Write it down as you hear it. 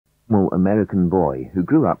Small American boy who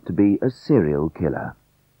grew up to be a serial killer.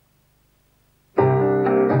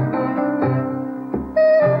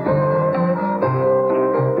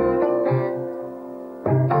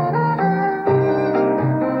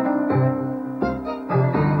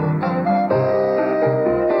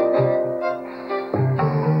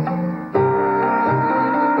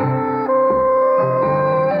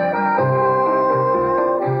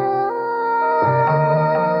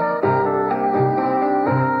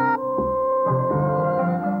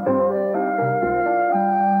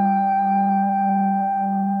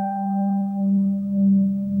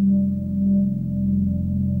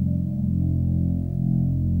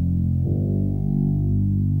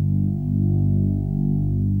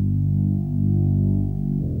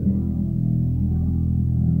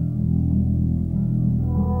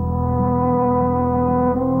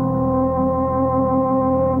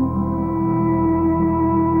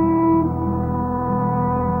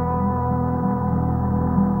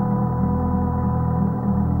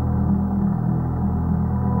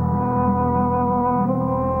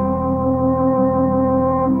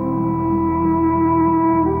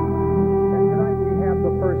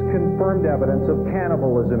 Evidence of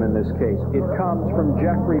cannibalism in this case. It comes from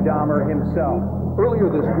Jeffrey Dahmer himself. Earlier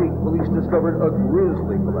this week, police discovered a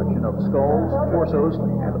grisly collection of skulls, torsos,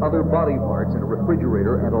 and other body parts in a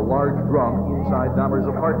refrigerator and a large drum inside Dahmer's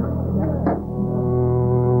apartment.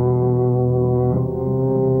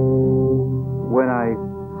 When I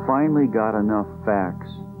finally got enough facts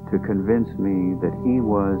to convince me that he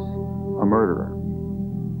was a murderer,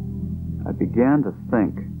 I began to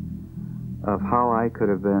think of how I could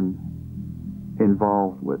have been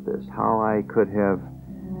involved with this, how I could have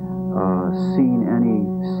seen any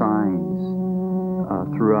signs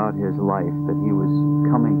throughout his life that he was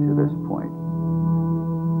coming to this point.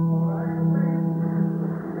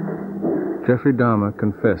 Jeffrey Dahmer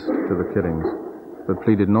confessed to the killings, but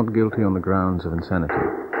pleaded not guilty on the grounds of insanity.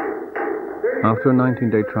 After a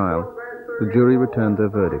 19-day trial, the jury returned their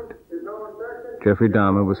verdict. Jeffrey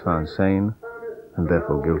Dahmer was found sane and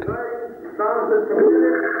therefore guilty.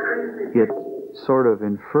 It sort of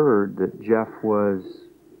inferred that Jeff was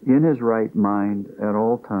in his right mind at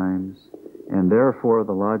all times, and therefore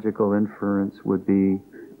the logical inference would be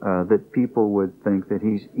that people would think that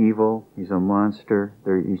he's evil, he's a monster,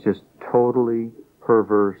 he's just totally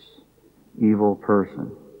perverse, evil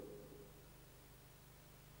person.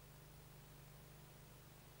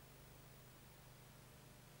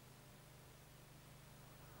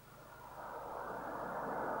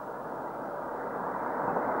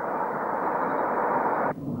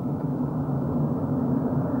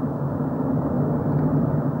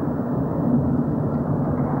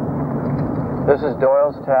 This is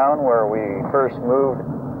Doylestown, where we first moved.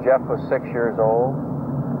 Jeff was 6 years old,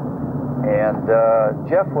 and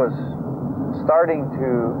Jeff was starting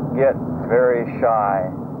to get very shy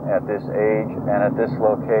at this age and at this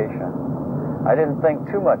location. I didn't think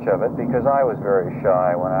too much of it because I was very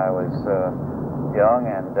shy when I was young,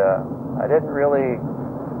 and I didn't really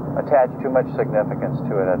attach too much significance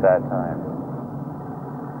to it at that time.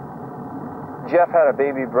 Jeff had a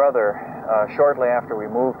baby brother shortly after we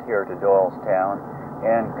moved here to Doylestown,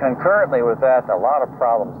 and concurrently with that, a lot of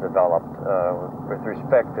problems developed with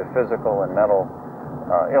respect to physical and mental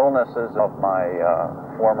illnesses of my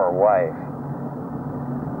former wife.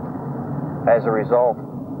 As a result,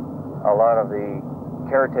 a lot of the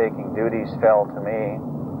caretaking duties fell to me,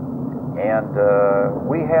 and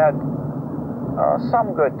we had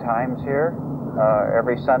some good times here.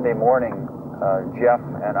 Every Sunday morning, Jeff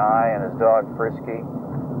and I and his dog Frisky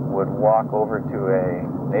would walk over to a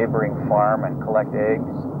neighboring farm and collect eggs,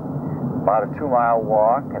 about a 2-mile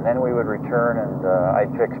walk, and then we would return and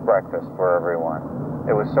I'd fix breakfast for everyone.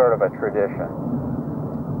 It was sort of a tradition.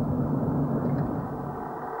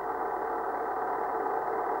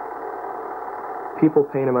 People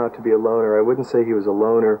paint him out to be a loner. I wouldn't say he was a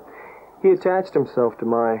loner. He attached himself to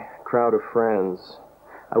my crowd of friends.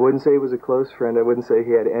 I wouldn't say he was a close friend. I wouldn't say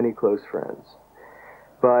he had any close friends.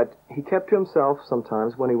 But he kept to himself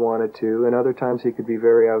sometimes when he wanted to, and other times he could be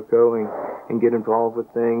very outgoing and get involved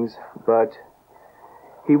with things, but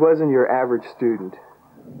he wasn't your average student.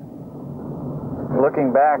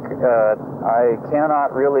 Looking back, I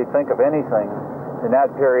cannot really think of anything in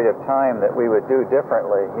that period of time that we would do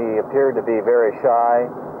differently. He appeared to be very shy.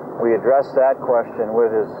 We addressed that question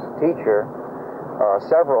with his teacher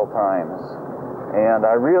several times, and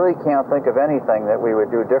I really can't think of anything that we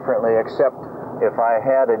would do differently, except if I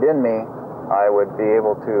had it in me, I would be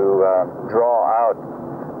able to draw out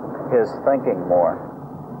his thinking more.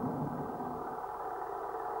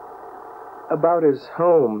 About his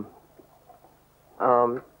home,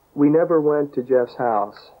 we never went to Jeff's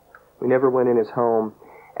house. We never went in his home,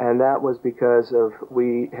 and that was because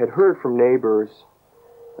we had heard from neighbors,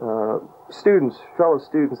 fellow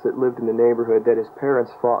students that lived in the neighborhood, that his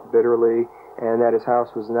parents fought bitterly and that his house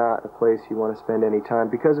was not a place you want to spend any time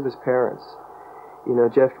because of his parents. You know,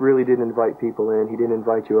 Jeff really didn't invite people in. He didn't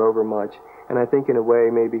invite you over much. And I think in a way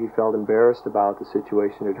maybe he felt embarrassed about the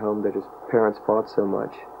situation at home that his parents fought so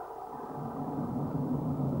much.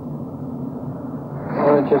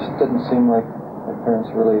 Well, it just didn't seem like my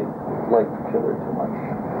parents really liked each other too much.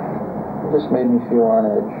 It just made me feel on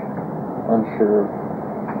edge, unsure of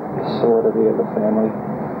the solidity of the family.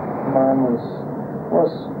 Mom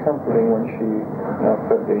was comforting when she,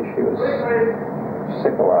 could be. She was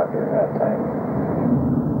sick a lot during that time.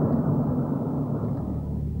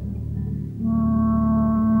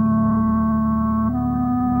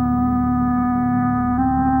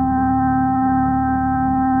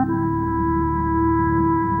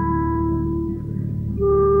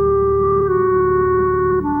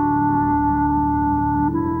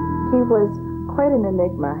 He was quite an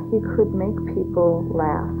enigma. He could make people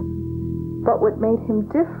laugh. But what made him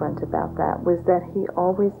different about that was that he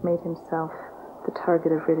always made himself the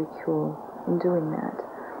target of ridicule in doing that.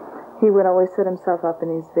 He would always set himself up in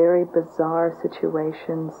these very bizarre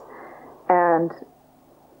situations, and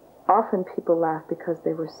often people laughed because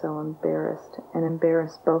they were so embarrassed, and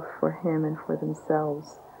embarrassed both for him and for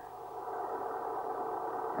themselves.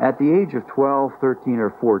 At the age of 12, 13, or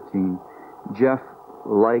 14, Jeff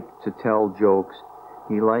liked to tell jokes.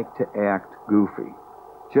 He liked to act goofy,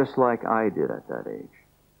 just like I did at that age.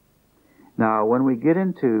 Now, when we get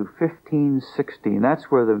into 15, 16, that's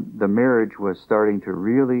where the marriage was starting to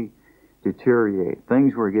really deteriorate.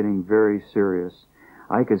 Things were getting very serious.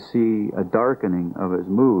 I could see a darkening of his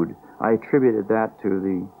mood. I attributed that to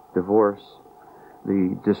the divorce,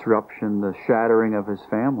 the disruption, the shattering of his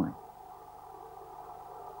family.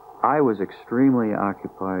 I was extremely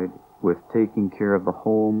occupied with taking care of the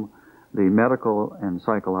home, the medical and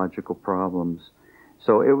psychological problems,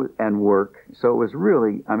 and work. So it was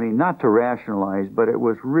really, not to rationalize, but it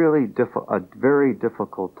was really a very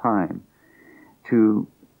difficult time to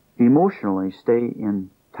emotionally stay in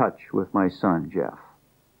touch with my son, Jeff.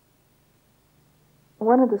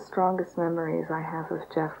 One of the strongest memories I have of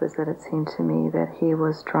Jeff was that it seemed to me that he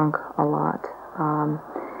was drunk a lot.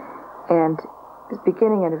 And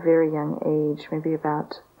beginning at a very young age,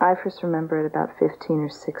 I first remember at about 15 or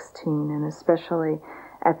 16, and especially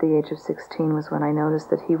at the age of 16 was when I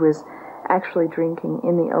noticed that he was actually drinking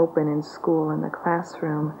in the open in school, in the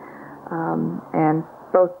classroom. And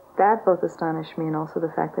both astonished me, and also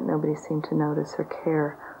the fact that nobody seemed to notice or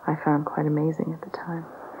care, I found quite amazing at the time.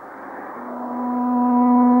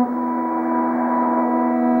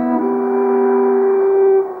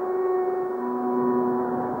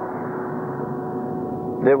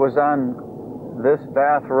 It was on this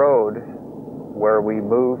Bath Road where we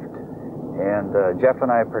moved, and Jeff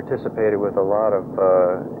and I participated with a lot of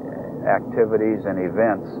activities and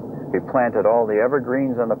events. We planted all the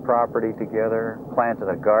evergreens on the property together, planted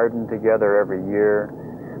a garden together every year.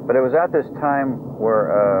 But it was at this time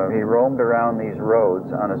where he roamed around these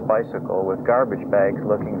roads on his bicycle with garbage bags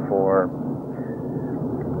looking for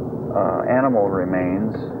animal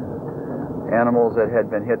remains, animals that had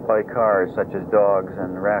been hit by cars, such as dogs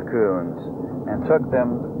and raccoons, and took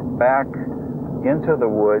them back into the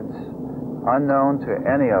woods, unknown to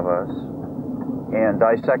any of us, and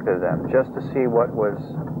dissected them just to see what was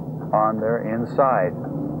on their inside.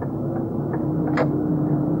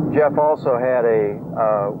 Jeff also had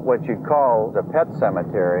what you'd call the pet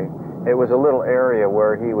cemetery. It was a little area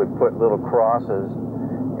where he would put little crosses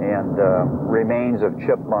and remains of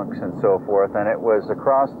chipmunks and so forth, and it was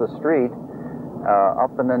across the street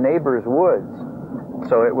up in the neighbor's woods.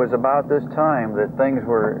 So it was about this time that things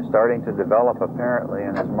were starting to develop apparently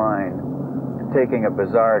in his mind, taking a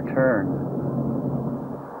bizarre turn.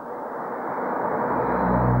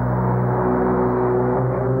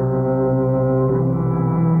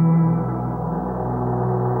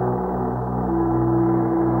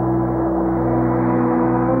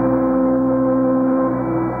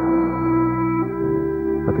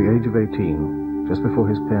 At the age of 18, just before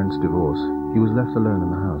his parents' divorce, he was left alone in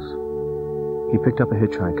the house. He picked up a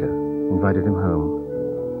hitchhiker, invited him home,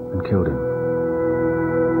 and killed him.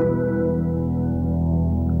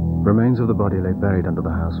 Remains of the body lay buried under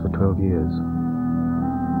the house for 12 years.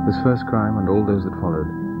 This first crime and all those that followed,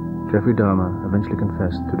 Jeffrey Dahmer eventually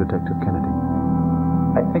confessed to Detective Kennedy.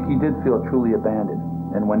 I think he did feel truly abandoned,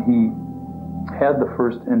 and when he had the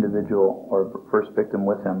first individual or first victim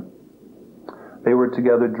with him, they were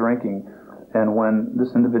together drinking, and when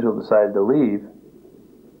this individual decided to leave,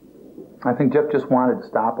 I think Jeff just wanted to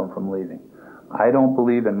stop him from leaving. I don't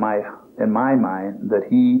believe in my mind that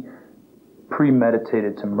he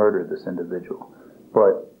premeditated to murder this individual.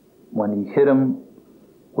 But when he hit him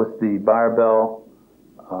with the barbell,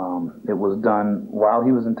 it was done while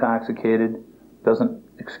he was intoxicated. Doesn't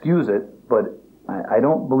excuse it, but I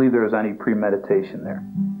don't believe there was any premeditation there.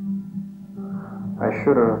 I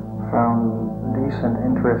should have found decent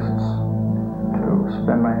interests to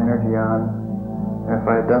spend my energy on. If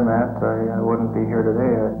I had done that, I wouldn't be here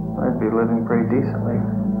today. I'd be living pretty decently.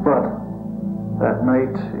 But that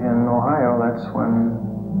night in Ohio, that's when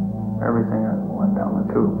everything went down the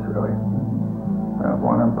tubes, really. That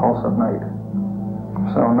one impulsive night.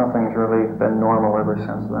 So nothing's really been normal ever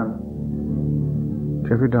since then.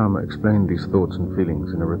 Jeffrey Dahmer explained these thoughts and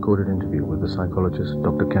feelings in a recorded interview with the psychologist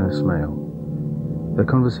Dr. Kenneth Smale. Their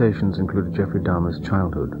conversations included Jeffrey Dahmer's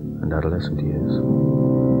childhood and adolescent years.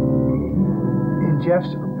 In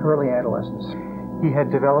Jeff's early adolescence, he had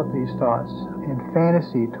developed these thoughts and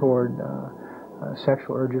fantasy toward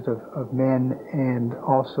sexual urges of men, and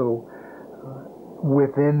also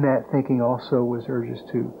within that thinking also was urges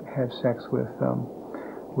to have sex with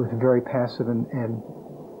very passive and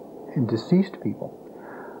deceased people.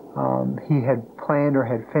 He had planned or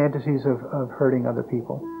had fantasies of hurting other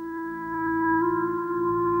people.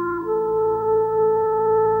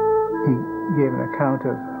 He gave an account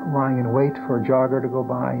of lying in wait for a jogger to go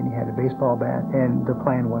by, and he had a baseball bat, and the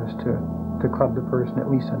plan was to club the person at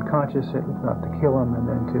least unconscious, if not to kill him, and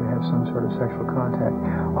then to have some sort of sexual contact.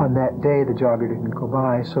 On that day, the jogger didn't go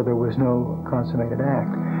by, so there was no consummated act.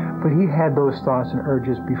 But he had those thoughts and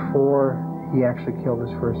urges before he actually killed his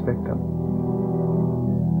first victim.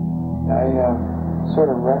 I sort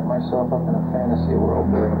of wrapped myself up in a fantasy world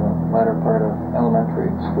during the latter part of elementary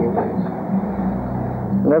school days.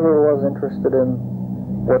 Never was interested in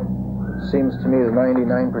what seems to me is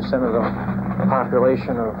 99% of the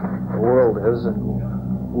population of the world is, and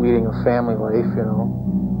leading a family life, you know.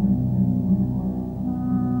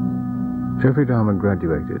 Jeffrey Dahmer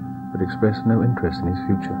graduated, but expressed no interest in his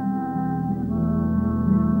future.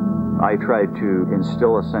 I tried to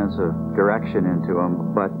instill a sense of direction into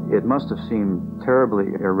him, but it must have seemed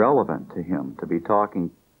terribly irrelevant to him to be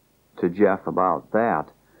talking to Jeff about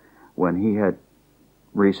that when he had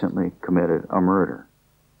recently committed a murder.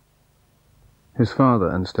 His father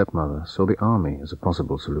and stepmother saw the army as a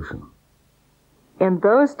possible solution. In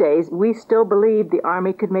those days, we still believed the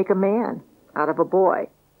army could make a man out of a boy.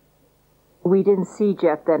 We didn't see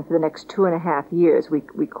Jeff then for the next 2.5 years. We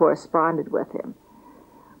corresponded with him.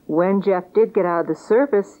 When Jeff did get out of the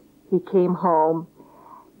service, he came home.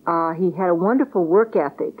 He had a wonderful work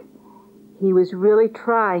ethic. He was really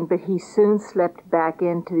trying, but he soon slipped back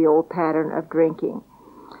into the old pattern of drinking.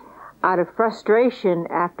 Out of frustration,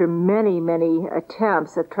 after many, many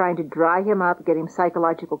attempts of trying to dry him up, get him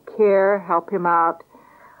psychological care, help him out,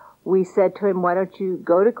 we said to him, why don't you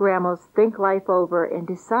go to Grandma's, think life over, and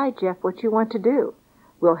decide, Jeff, what you want to do.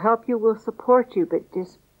 We'll help you, we'll support you, but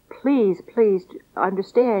just please, please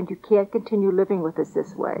understand you can't continue living with us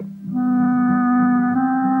this way.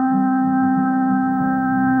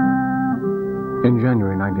 In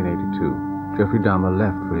January 1982, Jeffrey Dahmer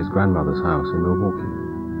left for his grandmother's house in Milwaukee.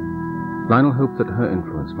 Lionel hoped that her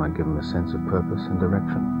influence might give him a sense of purpose and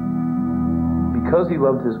direction. Because he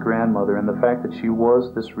loved his grandmother and the fact that she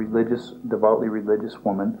was this religious, devoutly religious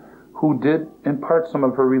woman who did impart some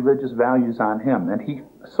of her religious values on him, and he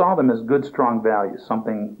saw them as good, strong values,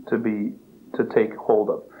 something to take hold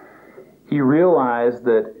of. He realized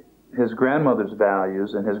that his grandmother's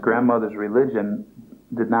values and his grandmother's religion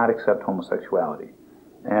did not accept homosexuality.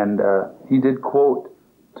 And he did quote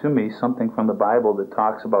to me something from the Bible that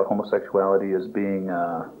talks about homosexuality as being,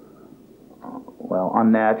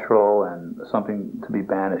 unnatural and something to be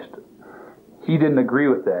banished. He didn't agree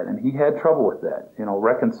with that, and he had trouble with that,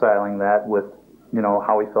 reconciling that with,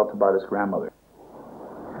 how he felt about his grandmother.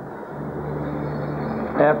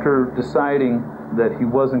 After deciding that he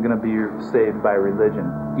wasn't going to be saved by religion,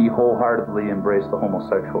 he wholeheartedly embraced the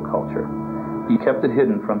homosexual culture. He kept it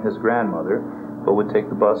hidden from his grandmother, but would take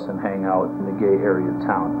the bus and hang out in the gay area of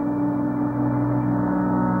town.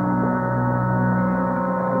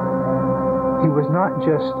 He was not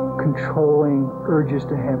just controlling urges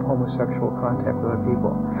to have homosexual contact with other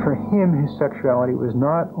people. For him, his sexuality was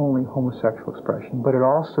not only homosexual expression, but it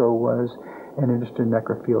also was an interest in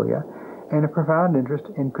necrophilia and a profound interest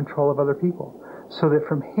in control of other people. So that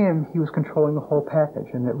from him, he was controlling the whole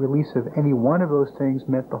package, and that release of any one of those things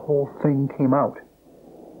meant the whole thing came out.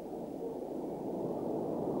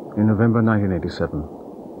 In November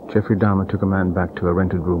 1987, Jeffrey Dahmer took a man back to a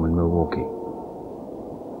rented room in Milwaukee.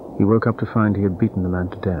 He woke up to find he had beaten the man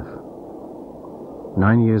to death.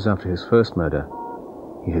 9 years after his first murder,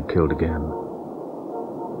 he had killed again.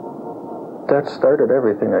 That started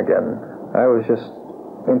everything again. I was just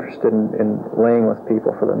interested in laying with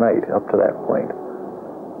people for the night up to that point.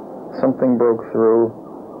 Something broke through,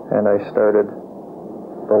 and I started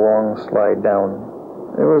the long slide down.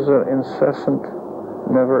 It was an incessant,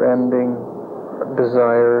 never-ending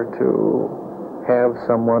desire to have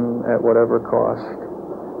someone at whatever cost,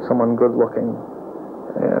 someone good-looking,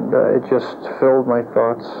 and it just filled my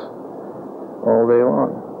thoughts all day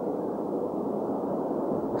long.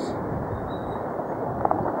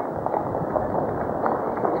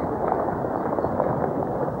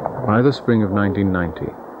 By the spring of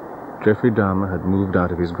 1990, Jeffrey Dahmer had moved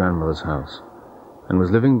out of his grandmother's house and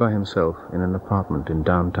was living by himself in an apartment in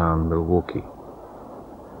downtown Milwaukee.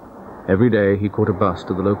 Every day he caught a bus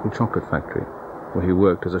to the local chocolate factory, where he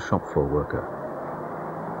worked as a shop floor worker.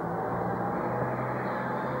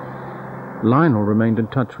 Lionel remained in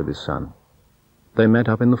touch with his son. They met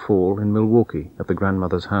up in the fall in Milwaukee at the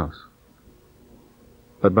grandmother's house.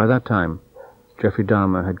 But by that time, Jeffrey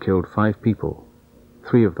Dahmer had killed 5 people,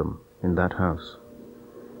 3 of them in that house.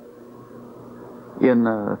 In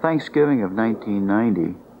Thanksgiving of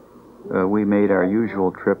 1990, we made our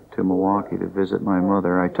usual trip to Milwaukee to visit my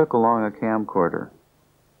mother. I took along a camcorder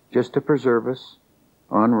just to preserve us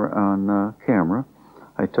on camera.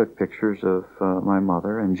 I took pictures of my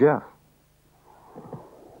mother and Jeff.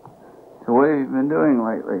 So what have you been doing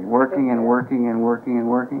lately? Working and working and working and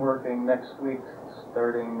working? Working next week,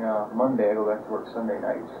 starting Monday. I go back to work Sunday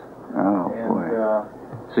nights. Oh, boy.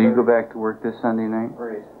 So you go back to work this Sunday night?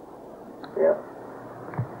 Right. Yep.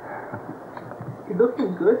 You're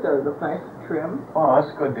looking good, though. Look nice and trim. Oh,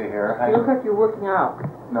 that's good to hear. You look like you're working out.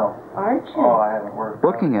 No. Aren't you? Oh, I haven't worked.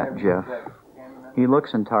 Looking at Jeff, he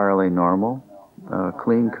looks entirely normal,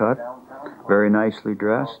 clean cut, very nicely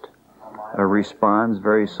dressed, responds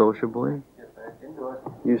very sociably.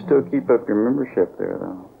 You still keep up your membership there,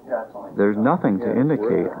 though. There's nothing to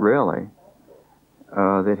indicate, really,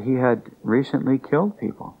 that he had recently killed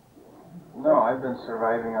people. No, I've been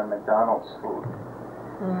surviving on McDonald's food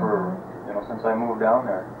for, since I moved down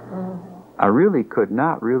there. I really could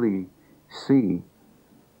not really see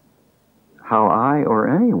how I or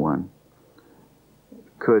anyone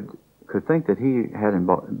could think that he had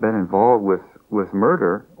been involved with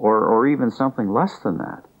murder or even something less than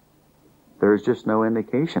that. There's just no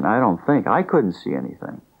indication. I don't think. I couldn't see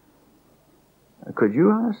anything. Could you,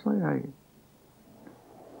 honestly?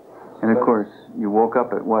 And of course, you woke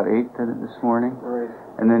up at what, 8 this morning? Right.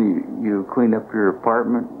 And then you cleaned up your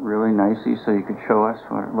apartment really nicely so you could show us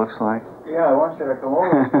what it looks like? Yeah, I want you to come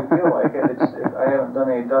over if you feel like it. I haven't done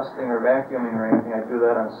any dusting or vacuuming or anything. I do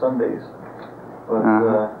that on Sundays.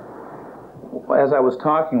 But as I was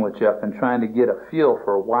talking with Jeff and trying to get a feel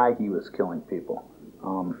for why he was killing people,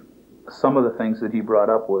 some of the things that he brought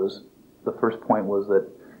up was, the first point was that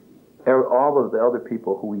all of the other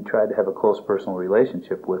people who he tried to have a close personal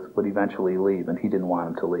relationship with would eventually leave, and he didn't want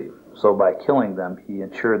them to leave. So by killing them, he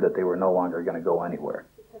ensured that they were no longer going to go anywhere.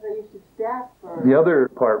 The other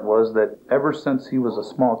part was that ever since he was a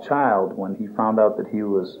small child, when he found out that he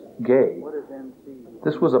was gay,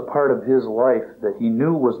 this was a part of his life that he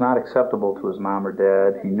knew was not acceptable to his mom or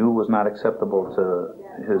dad. He knew was not acceptable to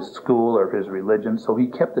his school or his religion, so he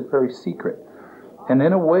kept it very secret. And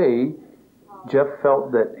in a way, Jeff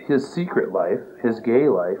felt that his secret life, his gay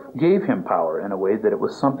life, gave him power in a way that it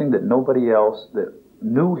was something that nobody else that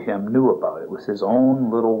knew him knew about. It was his own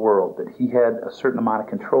little world that he had a certain amount of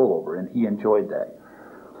control over, and he enjoyed that.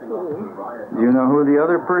 Do you know who the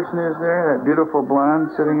other person is there? That beautiful blonde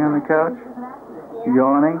sitting on the couch?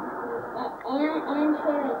 Yawning? And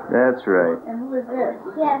Cherry. That's right. And who is this?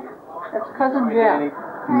 Yes. That's Cousin Jeff.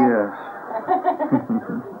 Yes.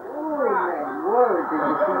 Word, did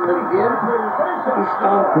you see what he did? He's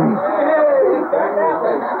stomping.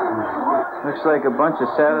 Looks like a bunch of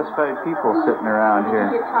satisfied people sitting around here.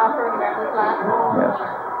 Yes.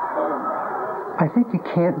 I think you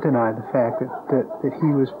can't deny the fact that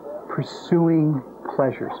he was pursuing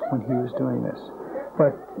pleasures when he was doing this.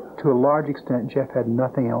 But to a large extent, Jeff had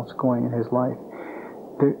nothing else going in his life.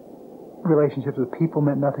 The relationships with people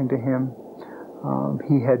meant nothing to him.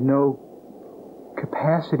 He had no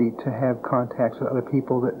capacity to have contacts with other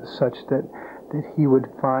people such that he would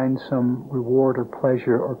find some reward or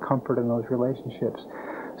pleasure or comfort in those relationships.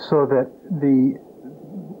 So that the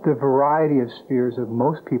variety of spheres of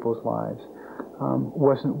most people's lives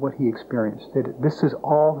wasn't what he experienced. This is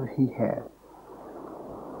all that he had.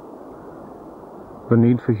 The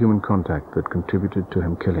need for human contact that contributed to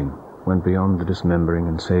him killing went beyond the dismembering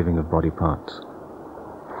and saving of body parts.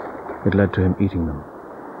 It led to him eating them.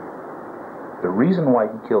 The reason why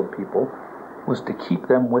he killed people was to keep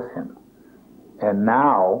them with him. And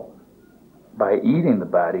now, by eating the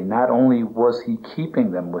body, not only was he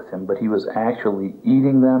keeping them with him, but he was actually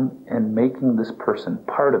eating them and making this person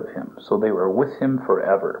part of him. So they were with him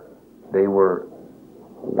forever. They were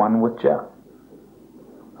one with Jeff.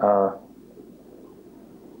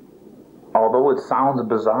 Although it sounds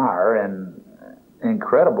bizarre and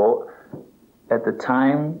incredible, at the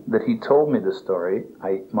time that he told me the story,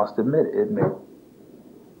 I must admit it made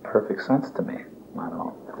perfect sense to me. I don't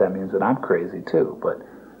know if that means that I'm crazy too, but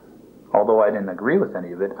although I didn't agree with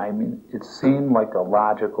any of it, I mean, it seemed like a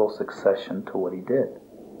logical succession to what he did.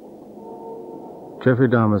 Jeffrey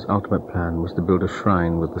Dahmer's ultimate plan was to build a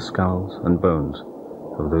shrine with the skulls and bones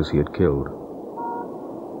of those he had killed.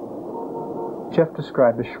 Jeff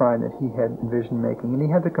described the shrine that he had envisioned making, and he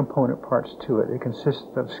had the component parts to it. It consisted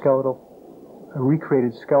of a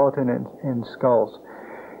recreated skeleton and skulls.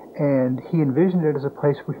 And he envisioned it as a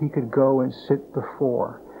place where he could go and sit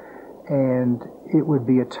before. And it would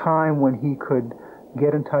be a time when he could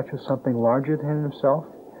get in touch with something larger than himself,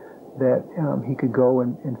 that he could go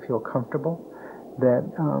and feel comfortable, that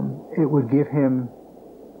it would give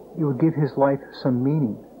his life some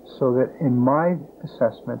meaning. So that in my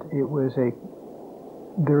assessment,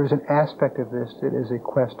 there is an aspect of this that is a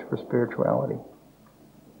quest for spirituality.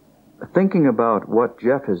 Thinking about what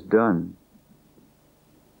Jeff has done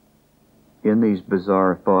in these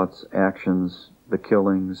bizarre thoughts, actions, the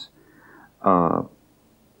killings, I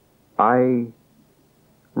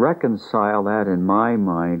reconcile that in my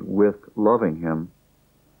mind with loving him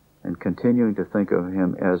and continuing to think of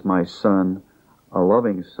him as my son, a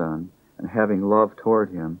loving son, and having love toward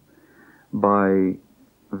him by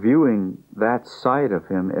viewing that side of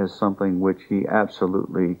him as something which he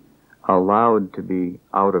absolutely allowed to be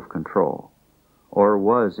out of control, or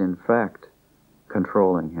was in fact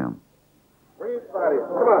controlling him. Please, come on.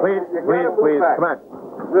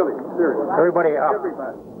 Really, seriously. Everybody up.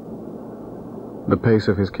 The pace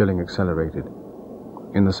of his killing accelerated.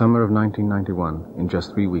 In the summer of 1991, in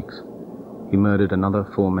just 3 weeks, he murdered another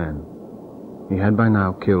 4 men. He had by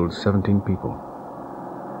now killed 17 people.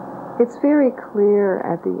 It's very clear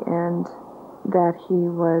at the end that he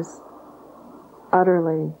was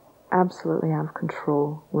utterly, absolutely out of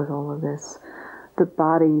control with all of this. The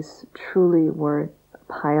bodies truly were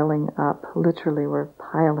piling up, literally were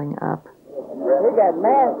piling up. We got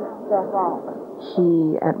masks and stuff on.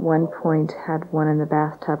 He, at one point, had one in the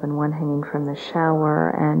bathtub and one hanging from the shower,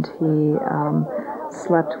 and he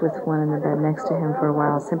slept with one in the bed next to him for a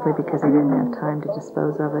while simply because he didn't have time to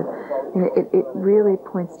dispose of it. It really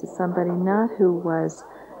points to somebody not who was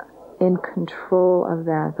in control of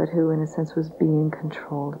that, but who, in a sense, was being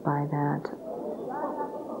controlled by that.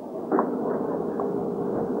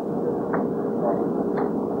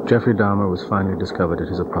 Jeffrey Dahmer was finally discovered at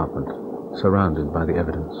his apartment, surrounded by the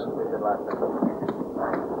evidence.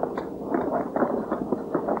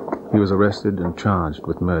 He was arrested and charged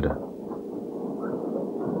with murder.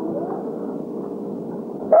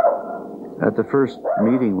 At the first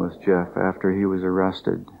meeting with Jeff after he was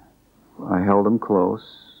arrested, I held him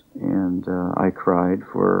close and I cried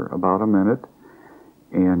for about a minute,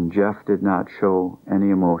 and Jeff did not show any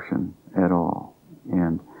emotion at all.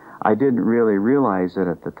 And I didn't really realize it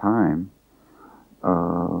at the time.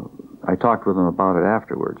 I talked with him about it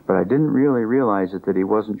afterwards, but I didn't really realize it that he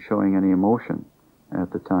wasn't showing any emotion at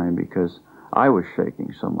the time because I was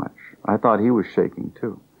shaking so much. I thought he was shaking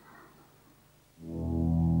too.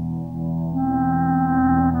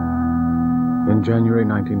 In January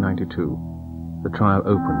 1992, the trial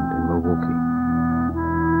opened in Milwaukee.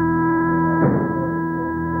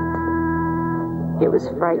 It was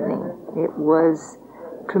frightening. It was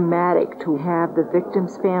traumatic to have the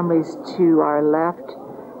victims' families to our left,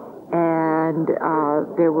 and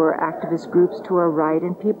there were activist groups to our right,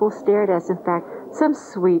 and people stared at us. In fact, some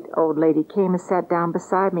sweet old lady came and sat down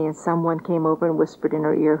beside me, and someone came over and whispered in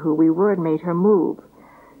her ear who we were and made her move.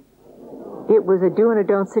 It was a do and a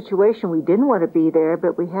don't situation. We didn't want to be there,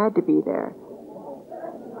 but we had to be there.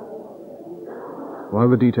 While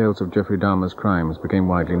the details of Jeffrey Dahmer's crimes became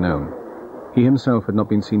widely known, he himself had not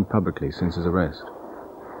been seen publicly since his arrest.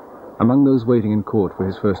 Among those waiting in court for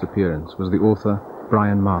his first appearance was the author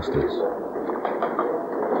Brian Masters.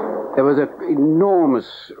 There was an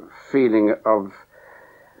enormous feeling of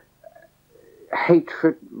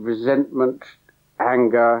hatred, resentment,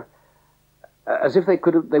 anger, as if they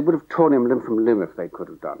would have torn him limb from limb if they could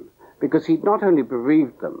have done, because he'd not only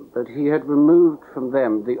bereaved them, but he had removed from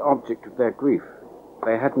them the object of their grief.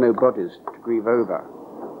 They had no bodies to grieve over.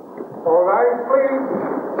 All right, please.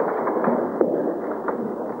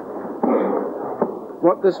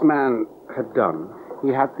 What this man had done, he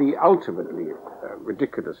had the ultimately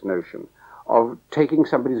ridiculous notion of taking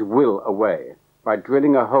somebody's will away by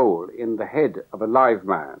drilling a hole in the head of a live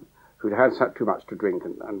man who'd had too much to drink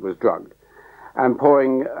and was drugged, and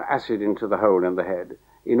pouring acid into the hole in the head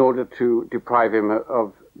in order to deprive him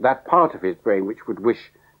of that part of his brain which would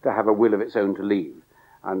wish to have a will of its own to leave.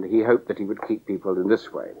 And he hoped that he would keep people in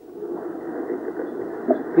this way.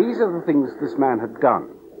 These are the things this man had done.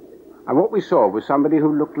 And what we saw was somebody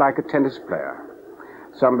who looked like a tennis player,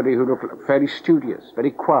 somebody who looked fairly studious,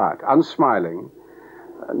 very quiet, unsmiling,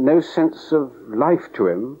 no sense of life to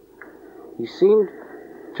him. He seemed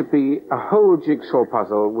to be a whole jigsaw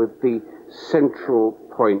puzzle with the central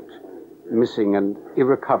point missing and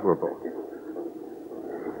irrecoverable.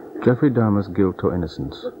 Jeffrey Dahmer's guilt or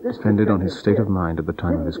innocence depended on his state of mind at the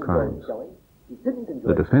time of his crimes.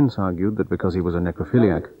 The defense argued that because he was a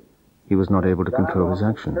necrophiliac, he was not able to control his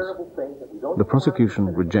actions. The prosecution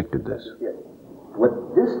rejected this. What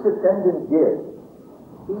this defendant did,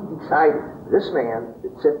 he decided, this man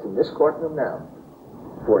that sits in this courtroom now,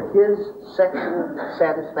 for his sexual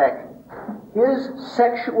satisfaction,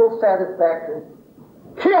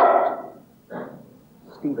 killed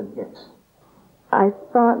Stephen Hicks. I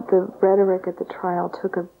thought the rhetoric at the trial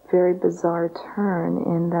took a very bizarre turn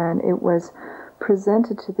in that it was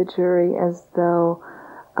presented to the jury as though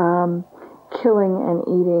killing and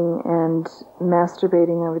eating and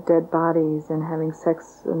masturbating over dead bodies and having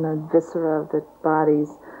sex in the viscera of the bodies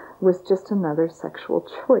was just another sexual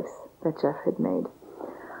choice that Jeff had made.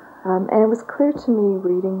 And it was clear to me,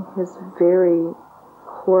 reading his very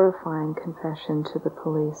horrifying confession to the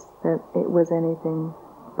police, that it was anything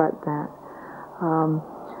but that.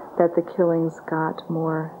 That the killings got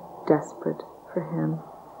more desperate for him,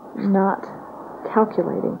 not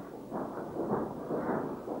calculating.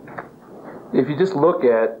 If you just look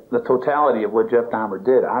at the totality of what Jeff Dahmer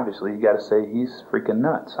did, obviously you got to say he's freaking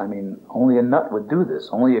nuts. I mean, only a nut would do this.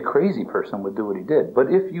 Only a crazy person would do what he did.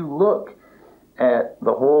 But if you look at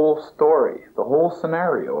the whole story, the whole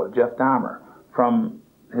scenario of Jeff Dahmer, from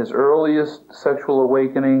his earliest sexual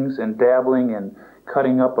awakenings and dabbling and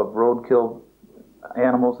cutting up of roadkill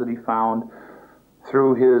animals that he found,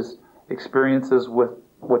 through his experiences with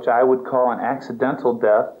which I would call an accidental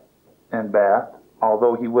death in Bath,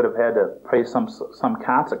 although he would have had to pay some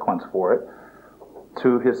consequence for it,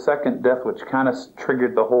 to his second death, which kind of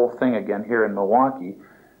triggered the whole thing again here in Milwaukee.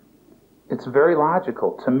 It's very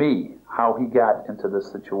logical to me how he got into this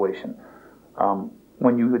situation.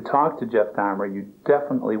 When you would talk to Jeff Dahmer, you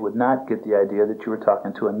definitely would not get the idea that you were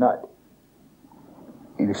talking to a nut.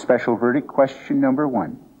 In a special verdict, question number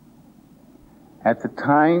 1. At the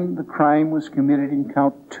time the crime was committed in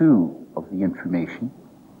count 2 of the information,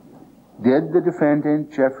 did the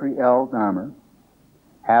defendant, Jeffrey L. Dahmer,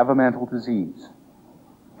 have a mental disease?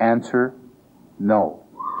 Answer, no.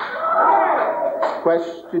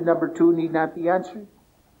 Question number 2 need not be answered.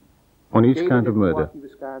 On each count of murder,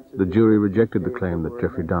 the jury rejected the claim that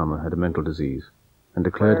Jeffrey Dahmer had a mental disease and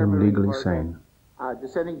declared him legally sane.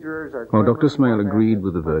 While Dr. Smale agreed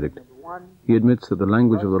with the verdict, he admits that the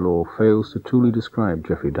language of the law fails to truly describe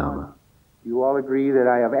Jeffrey Dahmer. You all agree that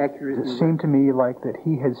I have accurately... It seemed to me like that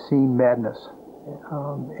he had seen madness,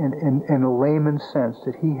 in a layman's sense,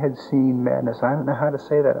 that he had seen madness. I don't know how to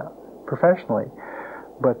say that professionally,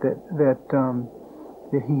 but that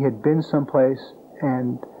he had been someplace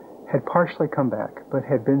and had partially come back, but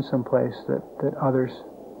had been someplace that others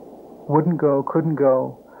wouldn't go, couldn't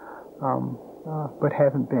go, but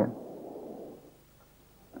haven't been.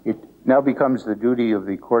 It now becomes the duty of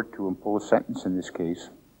the court to impose sentence in this case.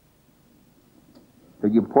 The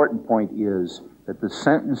important point is that the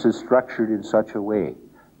sentence is structured in such a way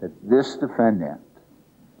that this defendant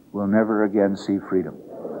will never again see freedom.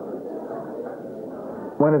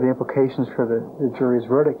 One of the implications for the jury's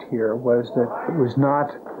verdict here was that it was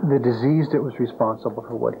not the disease that was responsible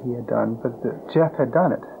for what he had done, but that Jeff had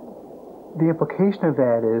done it. The implication of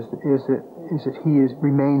that is that he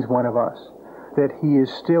remains one of us, that he is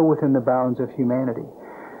still within the bounds of humanity.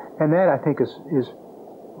 And that, I think, is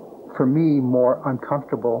for me, more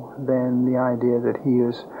uncomfortable than the idea that he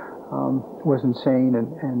was insane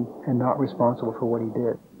and not responsible for what he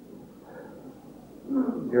did.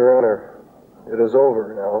 Your Honor, it is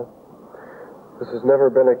over now. This has never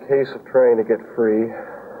been a case of trying to get free.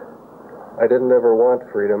 I didn't ever want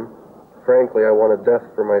freedom. Frankly, I wanted death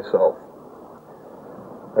for myself.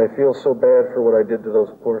 I feel so bad for what I did to those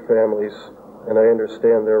poor families, and I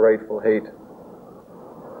understand their rightful hate.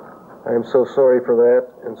 I am so sorry for that,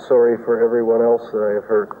 and sorry for everyone else that I have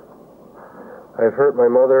hurt. I have hurt my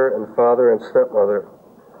mother and father and stepmother.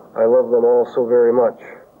 I love them all so very much.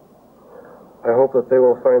 I hope that they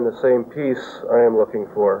will find the same peace I am looking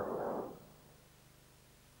for.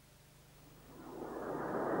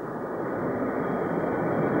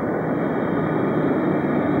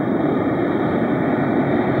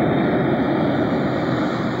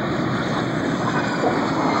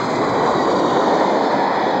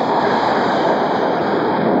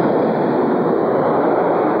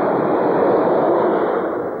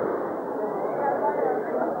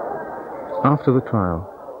 After the trial,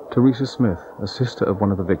 Teresa Smith, a sister of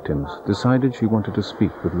one of the victims, decided she wanted to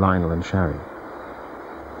speak with Lionel and Shari.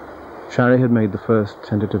 Shari had made the first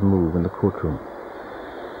tentative move in the courtroom.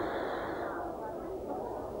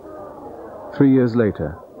 3 years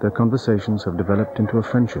later, their conversations have developed into a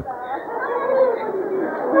friendship.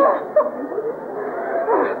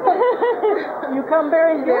 You come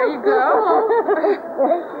very good. There you go.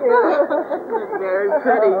 Thank you. You're very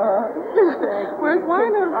pretty. Where's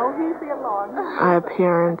Lionel? Oh, he's here long. I have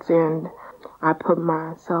parents, and I put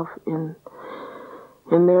myself in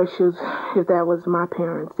their shoes. If that was my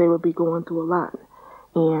parents, they would be going through a lot.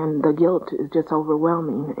 And the guilt is just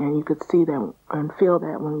overwhelming, and you could see that and feel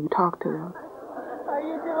that when you talk to them. How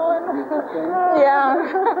you doing? Yeah.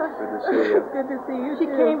 Good to see you. Good to see you. She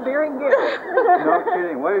came very good. No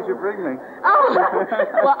kidding. What did you bring me? Oh,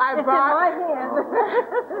 well, I brought my hand.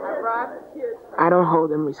 I brought the kids. I don't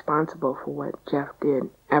hold him responsible for what Jeff did,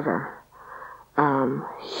 ever.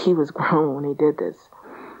 He was grown when he did this.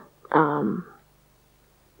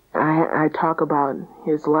 I talk about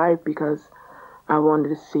his life because I wanted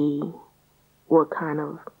to see what kind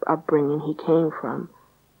of upbringing he came from.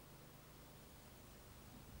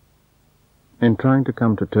 In trying to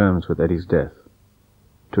come to terms with Eddie's death,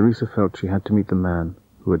 Teresa felt she had to meet the man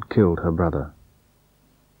who had killed her brother.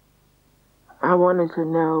 I wanted to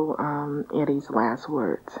know Eddie's last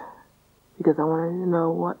words because I wanted to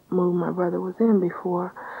know what mood my brother was in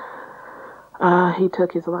before he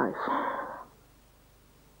took his life.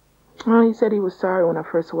 Well, he said he was sorry when I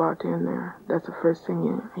first walked in there. That's the first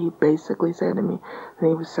thing he basically said to me, and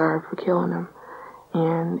he was sorry for killing him.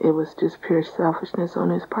 And it was just pure selfishness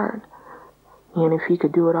on his part. And if he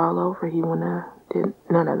could do it all over, he wouldn't have did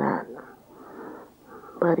none of that.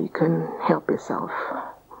 But he couldn't help himself.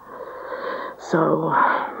 So,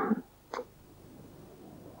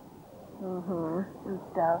 and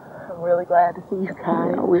stuff. I'm really glad to see you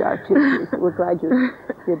guys. Yeah, we are too. We're glad you're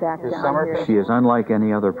back down here. She is unlike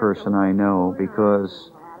any other person I know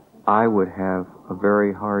because I would have a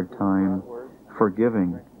very hard time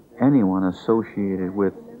forgiving anyone associated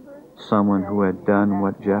with someone who had done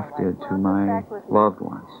what Jeff did to my loved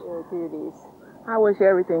ones. I wish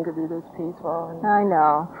everything could be this peaceful. And I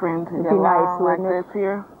know. Friends It'd be nice, wouldn't it? this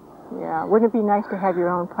here. Yeah. Wouldn't it be nice to have your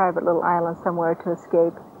own private little island somewhere to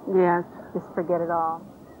escape? Yes. Just forget it all.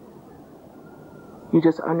 You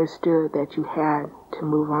just understood that you had to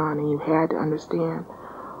move on and you had to understand.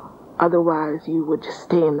 Otherwise, you would just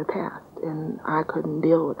stay in the past. And I couldn't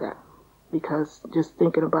deal with that because just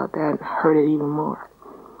thinking about that hurt it even more.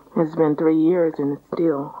 It's been 3 years and it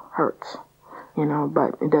still hurts,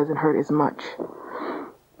 but it doesn't hurt as much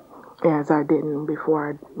as I didn't before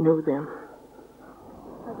I knew them.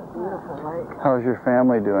 That's a beautiful lake. How's your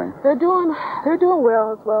family doing? They're doing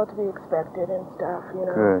well, as well to be expected and stuff,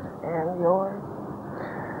 Good. And yours?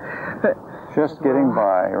 Just getting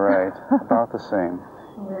by, right. About the same.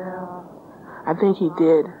 Yeah. I think he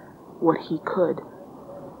did what he could.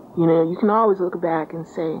 You can always look back and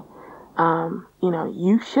say,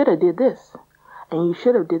 you should have did this, and you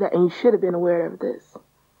should have did that, and you should have been aware of this.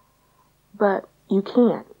 But you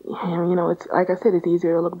can't. It's like I said, it's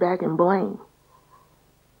easier to look back and blame.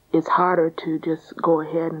 It's harder to just go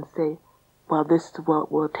ahead and say, well, this is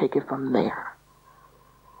what we'll take it from there.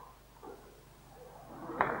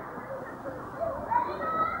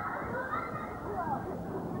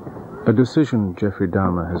 A decision Jeffrey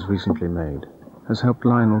Dahmer has recently made has helped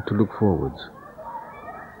Lionel to look forwards.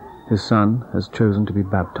 His son has chosen to be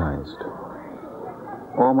baptized.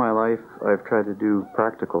 All my life, I've tried to do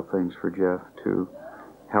practical things for Jeff to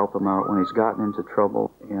help him out when he's gotten into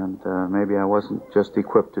trouble, and maybe I wasn't just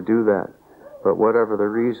equipped to do that. But whatever the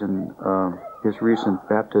reason, his recent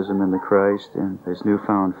baptism in the Christ and his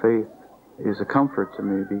newfound faith is a comfort to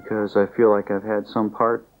me because I feel like I've had some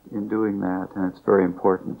part in doing that, and it's very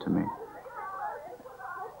important to me.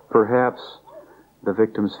 Perhaps the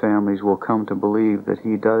victims' families will come to believe that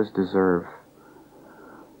he does deserve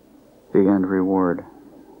the end reward.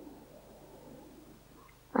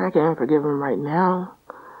 I can't forgive him right now,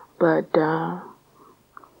 but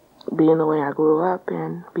being the way I grew up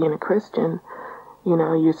and being a Christian,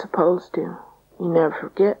 you're supposed to. You never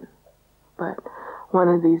forget. But one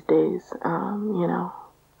of these days,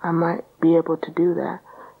 I might be able to do that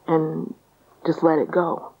and just let it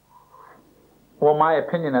go. Well, my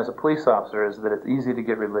opinion as a police officer is that it's easy to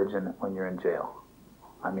get religion when you're in jail.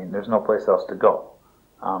 I mean, there's no place else to go.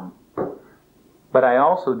 But I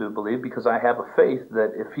also do believe, because I have a faith,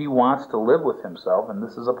 that if he wants to live with himself, and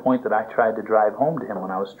this is a point that I tried to drive home to him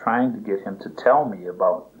when I was trying to get him to tell me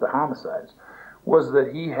about the homicides, was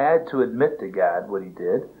that he had to admit to God what he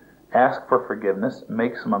did, ask for forgiveness,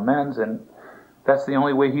 make some amends, and that's the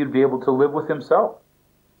only way he'd be able to live with himself.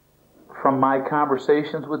 From my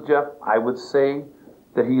conversations with Jeff, I would say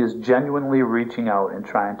that he is genuinely reaching out and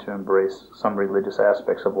trying to embrace some religious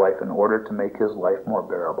aspects of life in order to make his life more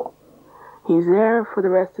bearable. He's there for the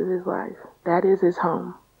rest of his life. That is his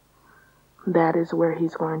home. That is where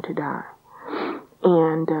he's going to die.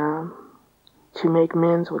 And to make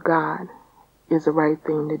amends with God is the right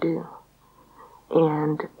thing to do.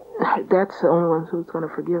 And that's the only one who's going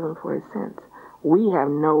to forgive him for his sins. We have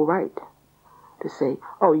no right to say,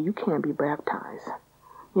 oh, you can't be baptized.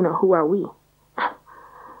 You know, who are we?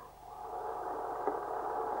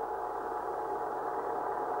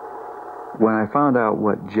 When I found out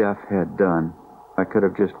what Jeff had done, I could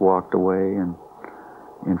have just walked away and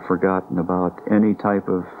forgotten about any type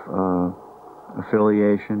of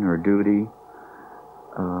affiliation or duty.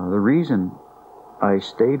 The reason I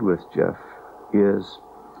stayed with Jeff is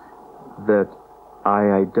that I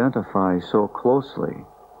identify so closely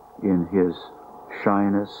in his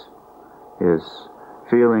shyness, his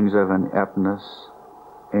feelings of ineptness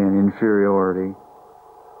and inferiority.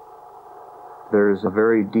 There's a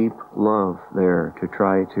very deep love there to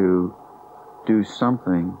try to do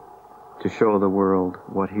something to show the world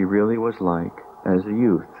what he really was like as a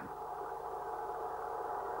youth.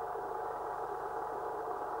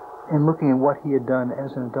 And looking at what he had done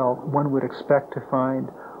as an adult, one would expect to find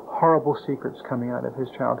horrible secrets coming out of his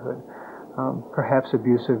childhood, perhaps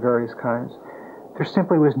abuse of various kinds. There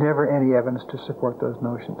simply was never any evidence to support those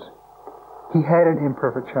notions. He had an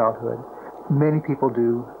imperfect childhood. Many people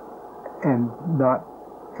do, and not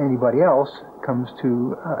anybody else comes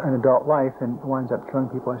to an adult life and winds up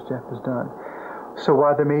killing people as Jeff has done. So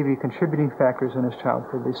while there may be contributing factors in his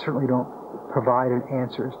childhood, they certainly don't provide an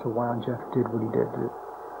answer as to why Jeff did what he did do.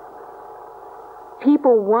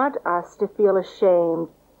 People want us to feel ashamed,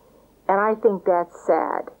 and I think that's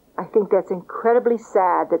sad. I think that's incredibly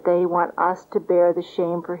sad that they want us to bear the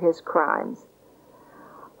shame for his crimes.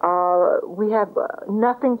 We have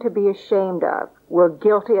nothing to be ashamed of. We're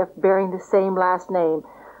guilty of bearing the same last name.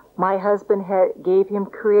 My husband gave him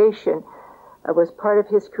creation, was part of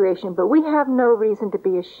his creation, but we have no reason to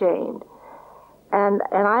be ashamed. And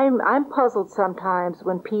I'm puzzled sometimes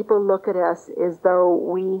when people look at us as though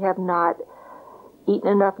we have not eaten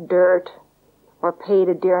enough dirt or paid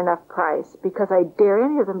a dear enough price, because I dare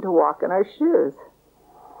any of them to walk in our shoes.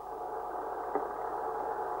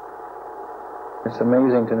 It's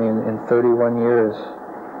amazing to me in 31 years,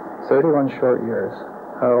 31 short years,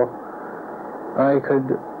 how I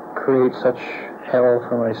could create such hell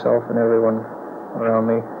for myself and everyone around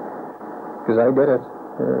me. Because I did it.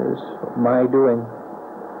 It was my doing,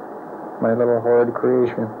 my little horrid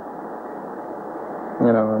creation.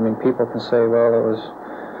 You know, I mean, people can say, well, it was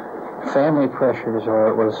family pressures or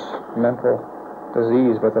it was mental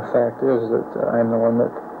disease, but the fact is that I'm the one that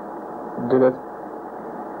did it.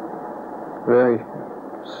 Very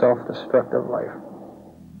self-destructive life.